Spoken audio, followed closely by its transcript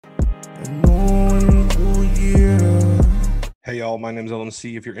Hey y'all, my name is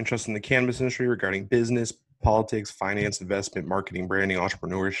LMC. If you're interested in the cannabis industry regarding business, politics, finance, investment, marketing, branding,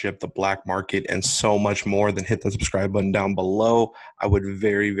 entrepreneurship, the black market, and so much more, then hit the subscribe button down below. I would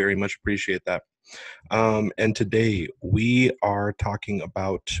very much appreciate that. And today we are talking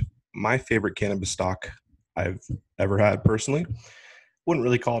about my favorite cannabis stock I've ever had personally. Wouldn't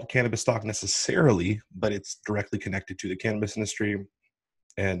really call it cannabis stock necessarily, but it's directly connected to the cannabis industry.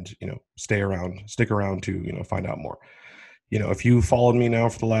 And stick around to find out more. If you followed me now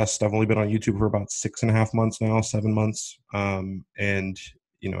for the last, I've only been on YouTube for about 6.5 months now, 7 months. And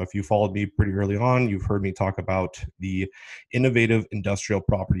if you followed me pretty early on, you've heard me talk about the innovative industrial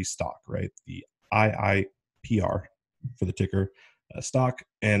property stock, right? The IIPR for the ticker stock.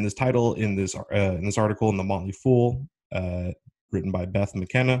 And this title in this article in the Motley Fool, written by Beth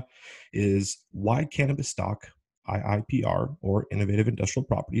McKenna, is Why Cannabis Stock IIPR, or Innovative Industrial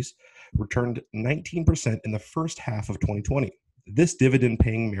Properties, returned 19% in the first half of 2020. This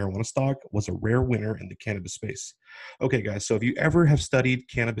dividend-paying marijuana stock was a rare winner in the cannabis space. Okay, guys, so if you ever have studied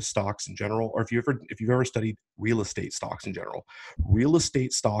cannabis stocks in general, or if you've ever studied real estate stocks in general, real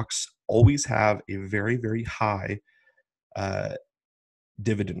estate stocks always have a very high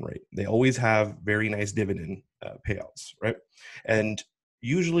dividend rate. They always have very nice dividend payouts, right? And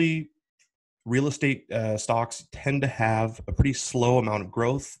usually real estate stocks tend to have a pretty slow amount of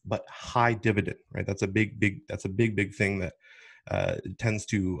growth, but high dividend, right? That's a big thing that tends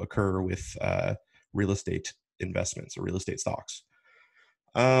to occur with real estate investments or real estate stocks.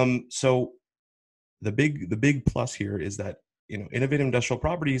 So the big plus here is that Innovative Industrial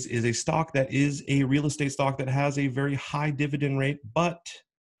Properties is a stock that is a real estate stock that has a very high dividend rate, but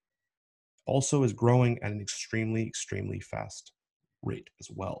also is growing at an extremely fast rate as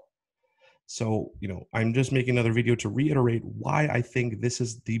well. So, I'm just making another video to reiterate why I think this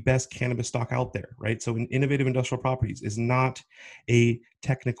is the best cannabis stock out there, right? So Innovative Industrial Properties is not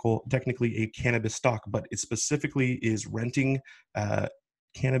technically a cannabis stock, but it specifically is renting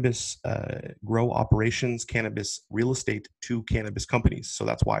cannabis grow operations, cannabis real estate to cannabis companies. So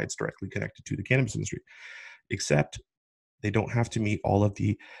that's why it's directly connected to the cannabis industry, except they don't have to meet all of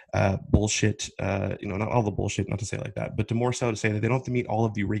the bullshit, not all the bullshit, not to say it like that, but to more so to say that they don't have to meet all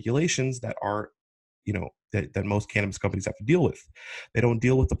of the regulations that are, that most cannabis companies have to deal with. They don't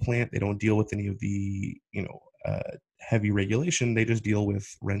deal with the plant. They don't deal with any of the, heavy regulation. They just deal with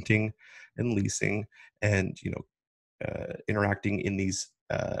renting and leasing and, interacting in these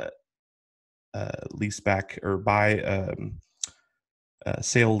lease back or buy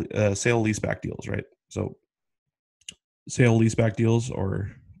sale leaseback deals, right? So sale leaseback deals,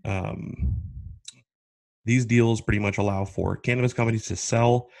 or these deals pretty much allow for cannabis companies to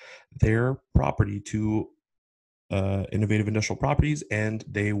sell their property to Innovative Industrial Properties, and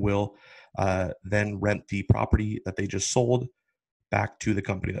they will then rent the property that they just sold back to the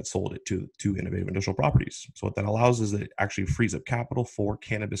company that sold it to Innovative Industrial Properties. So what that allows is that it actually frees up capital for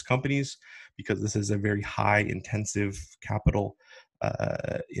cannabis companies, because this is a very high intensive capital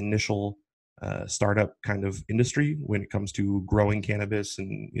initial startup kind of industry when it comes to growing cannabis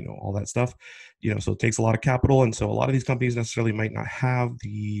and all that stuff. So it takes a lot of capital, and so a lot of these companies necessarily might not have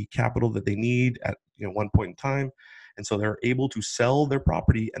the capital that they need at one point in time, and so they're able to sell their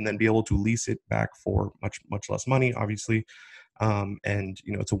property and then be able to lease it back for much less money, obviously. And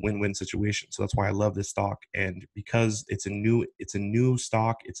it's a win-win situation. So that's why I love this stock. And because it's a new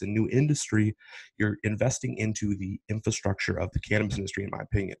stock, it's a new industry, you're investing into the infrastructure of the cannabis industry, in my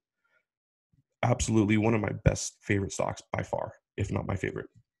opinion. Absolutely one of my best favorite stocks by far, if not my favorite.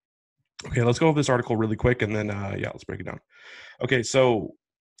 Okay, let's go over this article really quick, and then let's break it down. Okay, so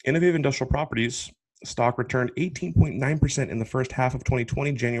Innovative Industrial Properties stock returned 18.9% in the first half of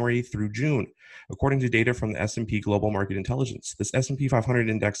 2020, January through June, according to data from the S&P Global Market Intelligence. This S&P 500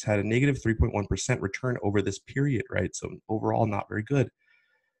 index had a negative 3.1% return over this period, right? So overall, not very good.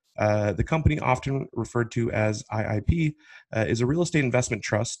 The company, often referred to as IIP, is a real estate investment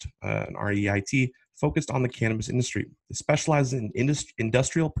trust, an REIT, focused on the cannabis industry. It specializes in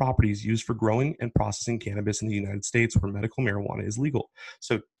industrial properties used for growing and processing cannabis in the United States, where medical marijuana is legal.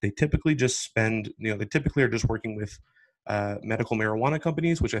 So they typically just they typically are just working with medical marijuana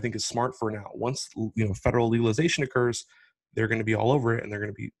companies, which I think is smart for now. Once federal legalization occurs, they're going to be all over it, and they're going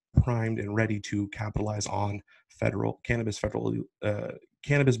to be primed and ready to capitalize on cannabis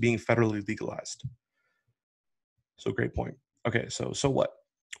being federally legalized. So great point. Okay, so what?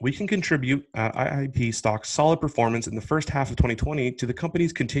 We can contribute IIP stock's solid performance in the first half of 2020 to the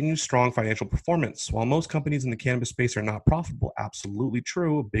company's continued strong financial performance. While most companies in the cannabis space are not profitable, absolutely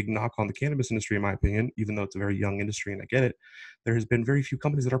true, a big knock on the cannabis industry, in my opinion, even though it's a very young industry and I get it, there has been very few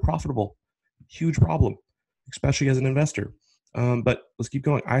companies that are profitable. Huge problem, especially as an investor. But let's keep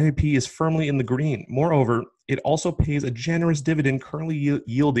going. IIP is firmly in the green. Moreover, it also pays a generous dividend, currently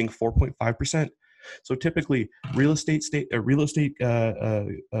yielding 4.5%. So typically, real estate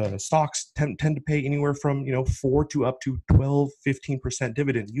stocks tend to pay anywhere from 4 to up to 12-15%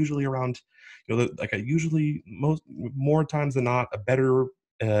 dividend. Usually around usually more times than not, a better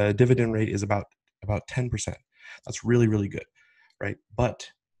dividend rate is about 10%. That's really, really good, right? But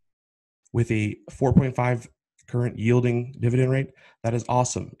with a 4.5 current yielding dividend rate, that is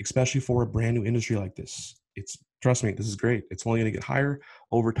awesome, especially for a brand new industry like this. Trust me, this is great. It's only going to get higher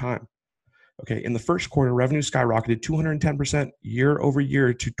over time. Okay, in the first quarter, revenue skyrocketed 210% year over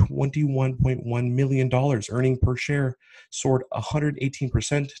year to $21.1 million. Earning per share soared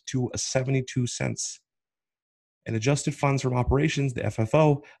 118% to 72 cents. And adjusted funds from operations, the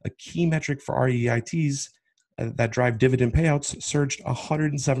FFO, a key metric for REITs that drive dividend payouts, surged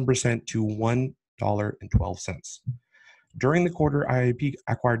 107% to $1.12. During the quarter, IIP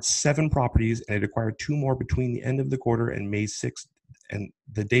acquired 7 properties, and it acquired 2 more between the end of the quarter and May 6th and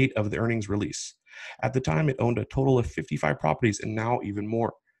the date of the earnings release. At the time, it owned a total of 55 properties, and now even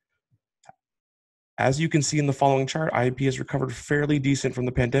more. As you can see in the following chart, IIP has recovered fairly decent from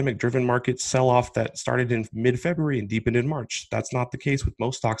the pandemic-driven market sell-off that started in mid-February and deepened in March. That's not the case with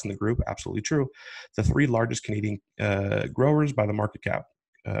most stocks in the group, absolutely true. The 3 largest Canadian growers by the market cap,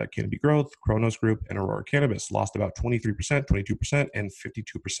 Canopy Growth, Kronos Group, and Aurora Cannabis, lost about 23%, 22%, and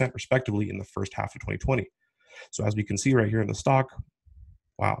 52% respectively in the first half of 2020. So as we can see right here in the stock,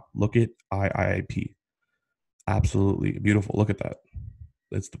 wow, look at IIP. Absolutely beautiful. Look at that.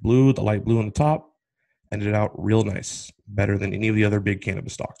 It's the blue, the light blue on the top. Ended out real nice, better than any of the other big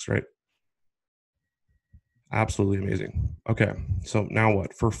cannabis stocks, right? Absolutely amazing. Okay, so now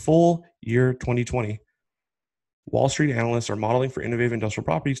what? For full year 2020, Wall Street analysts are modeling for innovative industrial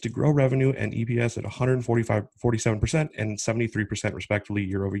properties to grow revenue and EPS at 147% and 73% respectively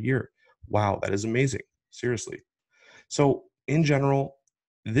year over year. Wow, that is amazing. Seriously. So in general,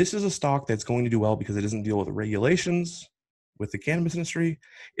 this is a stock that's going to do well because it doesn't deal with regulations with the cannabis industry.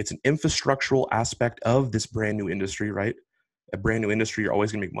 It's an infrastructural aspect of this brand new industry, right? A brand new industry, you're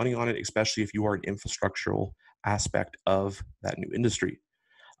always going to make money on it, especially if you are an infrastructural aspect of that new industry.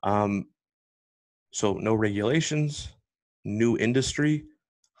 So no regulations, new industry,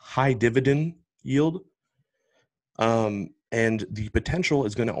 high dividend yield. And the potential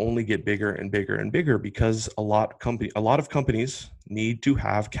is going to only get bigger and bigger and bigger because a lot of companies need to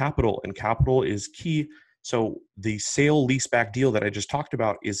have capital, and capital is key. So the sale leaseback deal that I just talked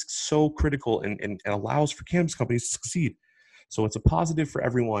about is so critical and allows for cannabis companies to succeed. So it's a positive for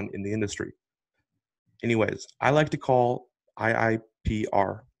everyone in the industry. Anyways, I like to call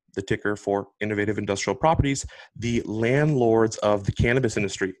IIPR, the ticker for Innovative Industrial Properties, the landlords of the cannabis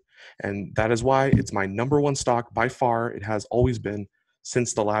industry. And that is why it's my number 1 stock by far. It has always been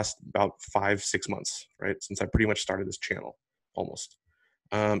since the last about 5-6 months, right? Since I pretty much started this channel, almost.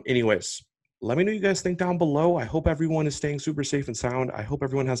 Anyways, let me know what you guys think down below. I hope everyone is staying super safe and sound. I hope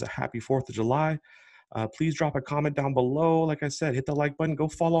everyone has a happy 4th of July. Please drop a comment down below. Like I said, hit the like button. Go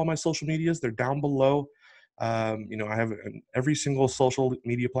follow all my social medias. They're down below. I have every single social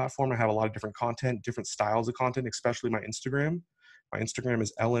media platform. I have a lot of different content, different styles of content, especially my Instagram. My Instagram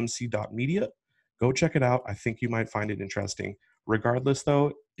is lmc.media. Go check it out. I think you might find it interesting. Regardless,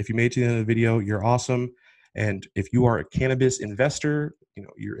 though, if you made it to the end of the video, you're awesome. And if you are a cannabis investor,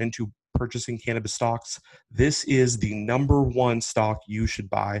 you're into purchasing cannabis stocks, this is the number 1 stock you should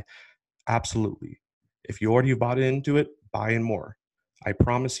buy. Absolutely. If you already bought into it, buy in more. I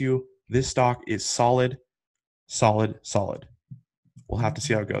promise you, this stock is solid, solid, solid. We'll have to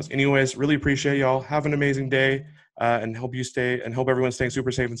see how it goes. Anyways, really appreciate y'all. Have an amazing day, and hope everyone's staying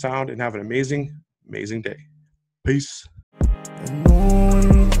super safe and sound, and have an amazing, amazing day. Peace.